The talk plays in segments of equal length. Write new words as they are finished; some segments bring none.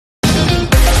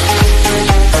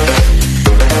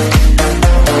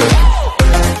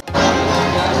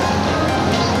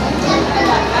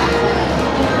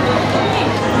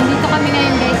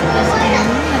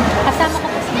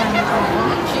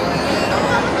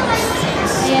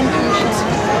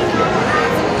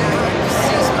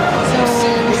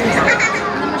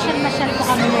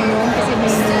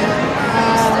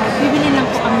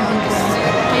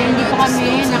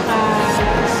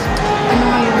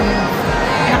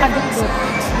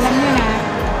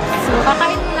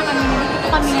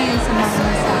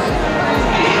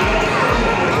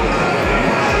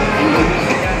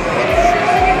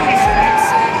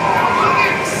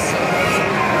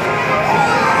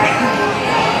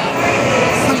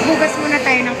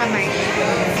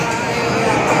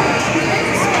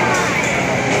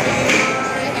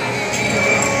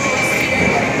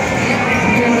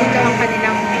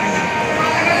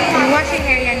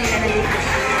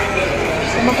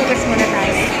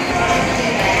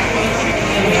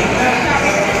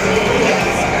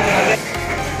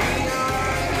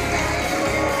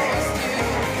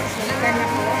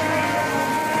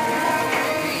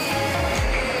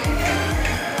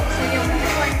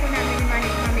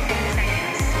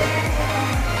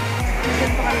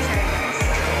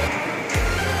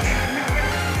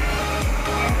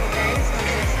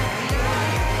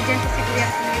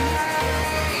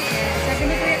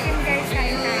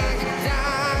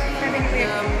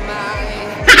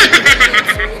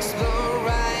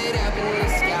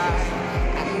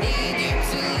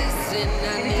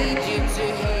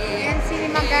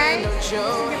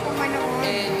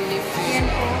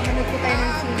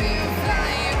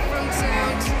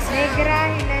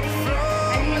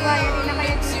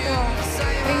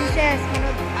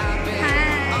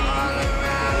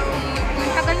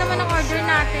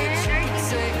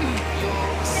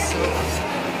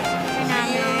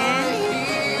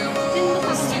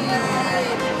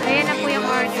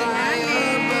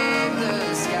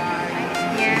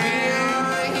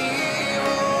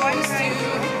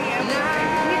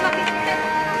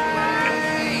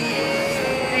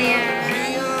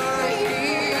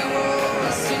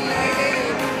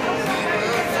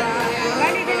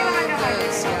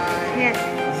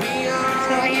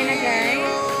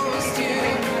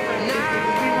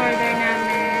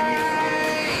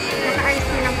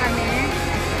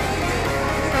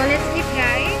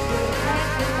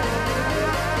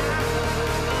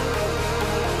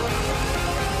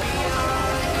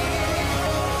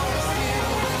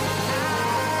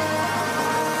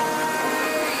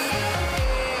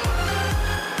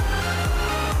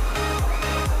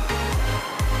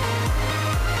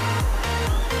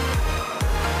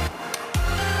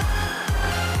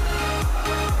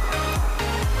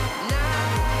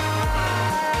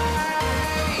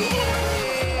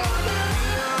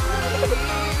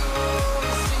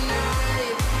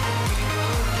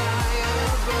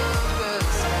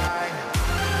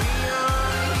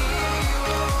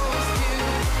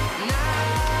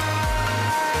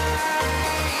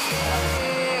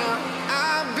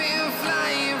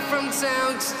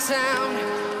town to town,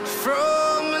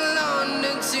 from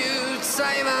London to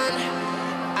Taiwan.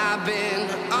 I've been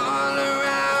all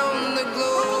around the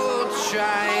globe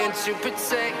trying to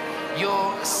protect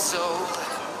your soul.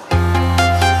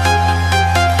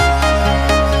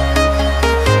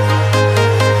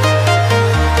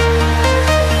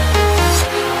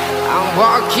 I'm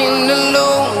walking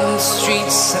alone, the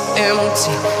streets are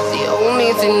empty. The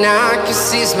only thing I can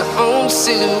see is my own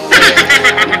silhouette.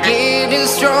 I'm getting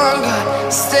stronger,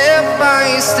 step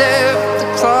by step. The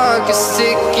clock is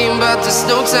ticking, but there's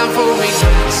no time for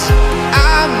regrets.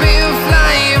 I've been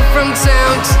flying from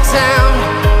town to town,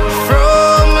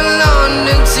 from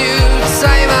London to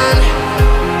Taiwan.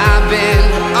 I've been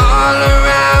all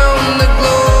around the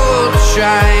globe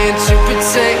trying to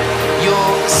protect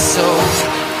your soul.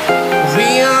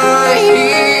 We are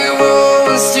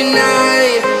heroes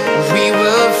tonight. We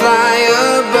will fly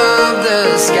above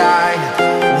the sky.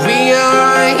 We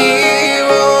are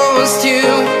heroes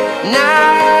tonight.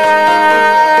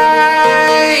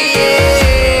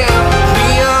 Yeah. We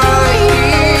are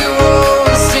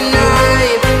heroes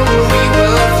tonight. We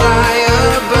will fly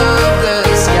above the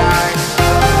sky.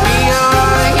 We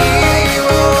are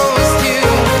heroes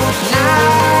tonight.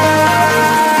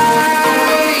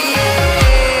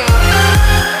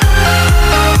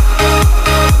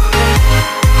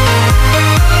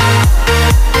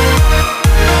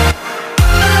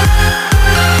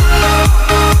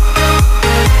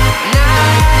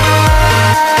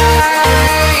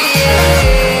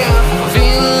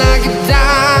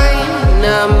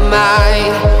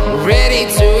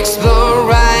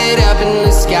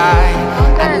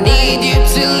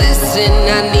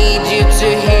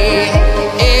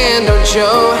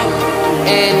 Show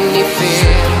any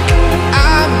fear.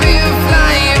 I've been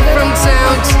flying from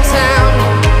town to town,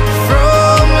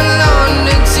 from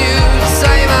London to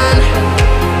Taiwan.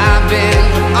 I've been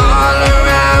all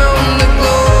around the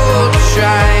globe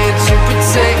trying to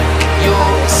protect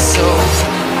your soul.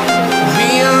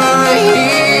 We are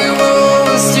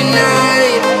heroes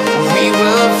tonight. We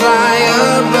will fly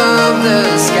above the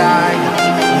sky.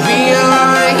 We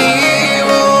are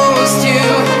heroes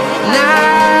tonight.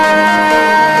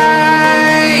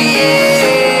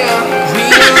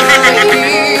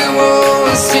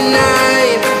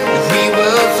 Tonight, we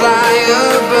will fly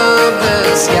above the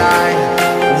sky.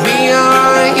 We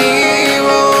are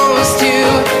heroes tonight.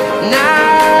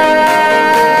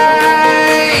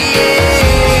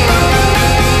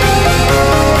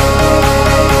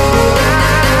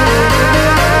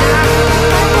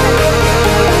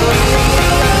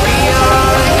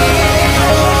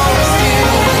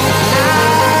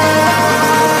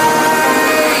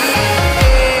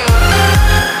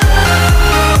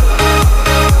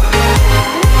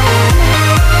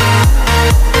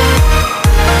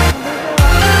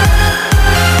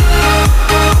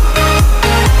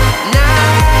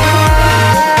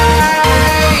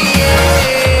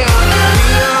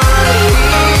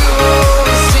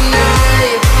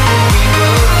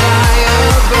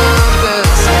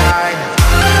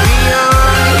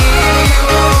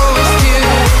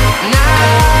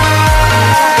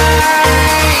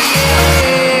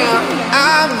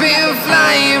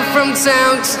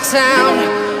 Town to town,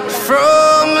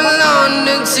 from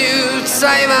London to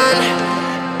Taiwan.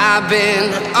 I've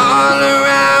been all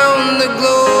around the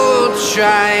globe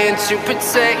trying to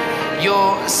protect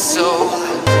your soul.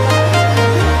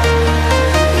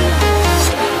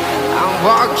 I'm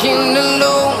walking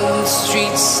alone, the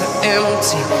streets are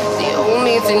empty. The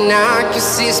only thing I can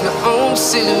see is my own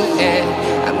silhouette.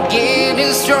 I'm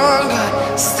getting stronger,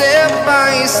 step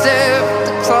by step.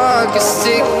 The clock is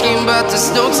ticking, but there's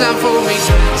no time for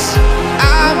regrets.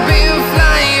 I've been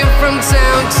flying from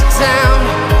town to town,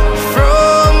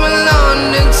 from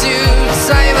London to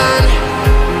Taiwan.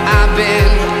 I've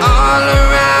been all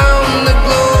around the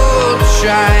globe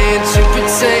trying to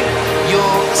protect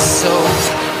your soul.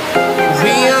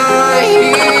 We are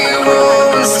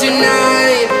heroes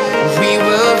tonight. We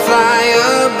will fly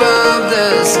above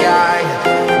the sky.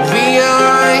 We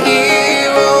are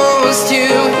heroes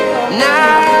tonight.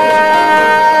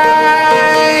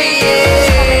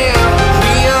 Yeah.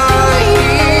 We are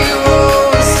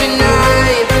heroes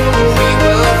tonight.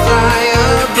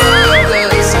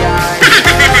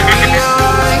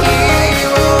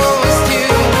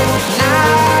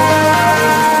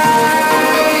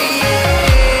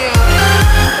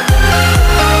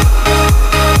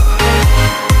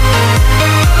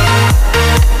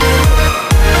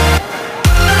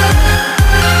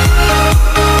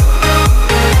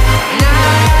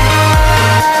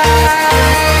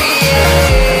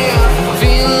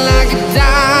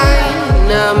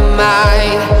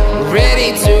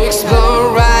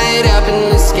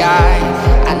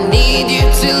 need you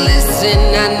to listen,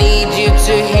 I need you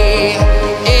to hear,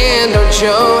 and don't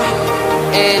show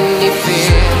any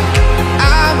fear.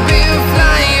 I've been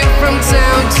flying from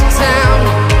town to town,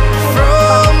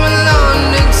 from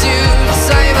London to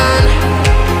Taiwan.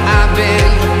 I've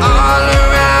been all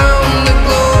around the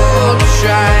globe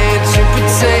trying to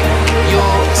protect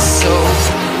your soul.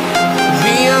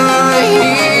 We are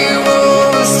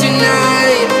heroes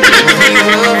tonight, we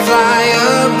will fly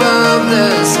above the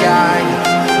sky.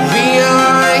 We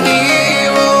are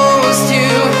heroes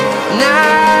tonight,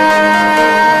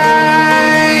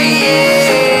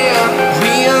 yeah.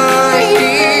 We are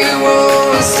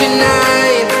heroes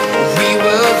tonight, we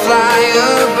will fly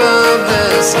above the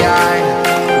sky.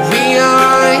 We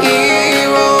are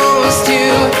heroes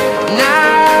tonight,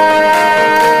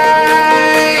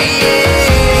 yeah.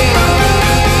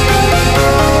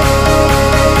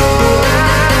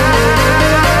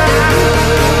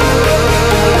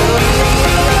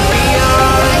 We are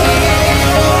heroes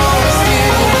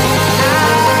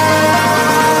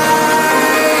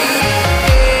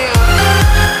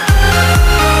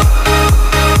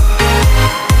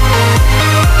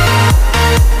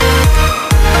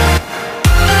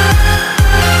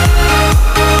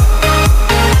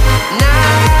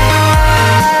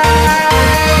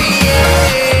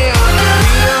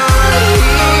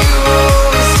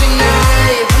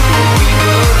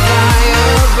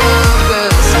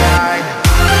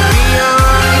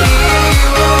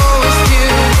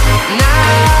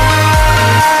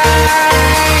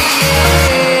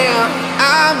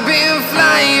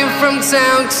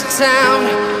town to town,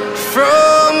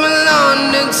 from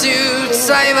London to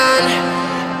Taiwan.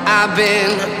 I've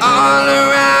been all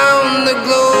around the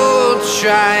globe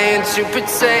trying to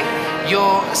protect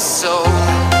your soul.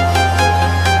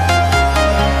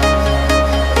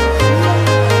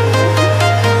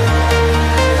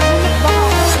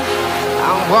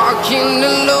 I'm walking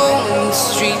alone, the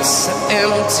streets are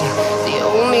empty. The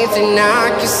only thing I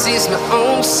can see is my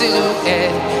own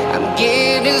silhouette. I'm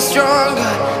getting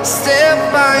stronger, step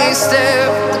by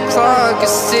step. The clock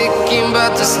is ticking,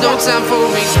 but there's no time for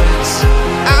regrets.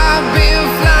 I've been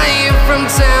flying from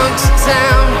town to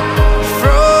town,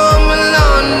 from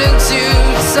London to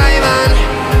Taiwan.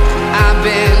 I've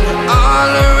been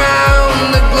all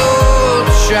around the globe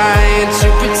trying to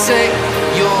protect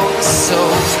your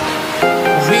soul.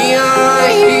 We are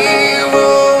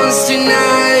heroes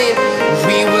tonight,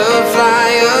 we will fly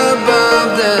above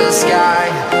the sky.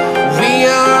 We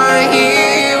are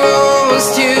heroes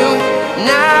tonight,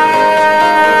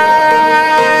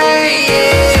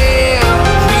 yeah.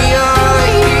 We are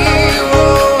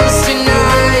heroes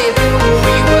tonight,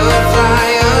 we will fly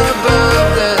above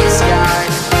the sky.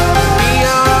 We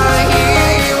are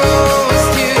heroes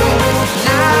tonight,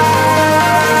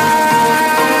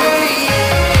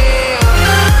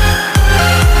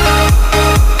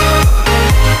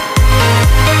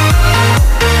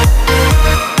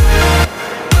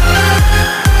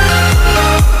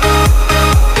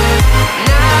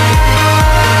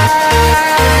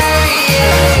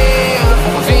 yeah.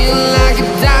 Feeling like a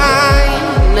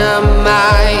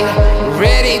dynamite,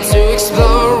 ready to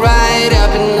explode right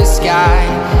up in the sky.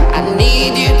 I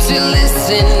need you to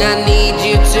listen, I need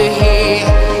you to hear,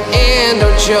 and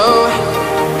don't show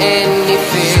any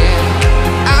fear.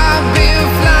 I've been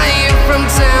flying from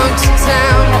town to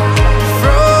town,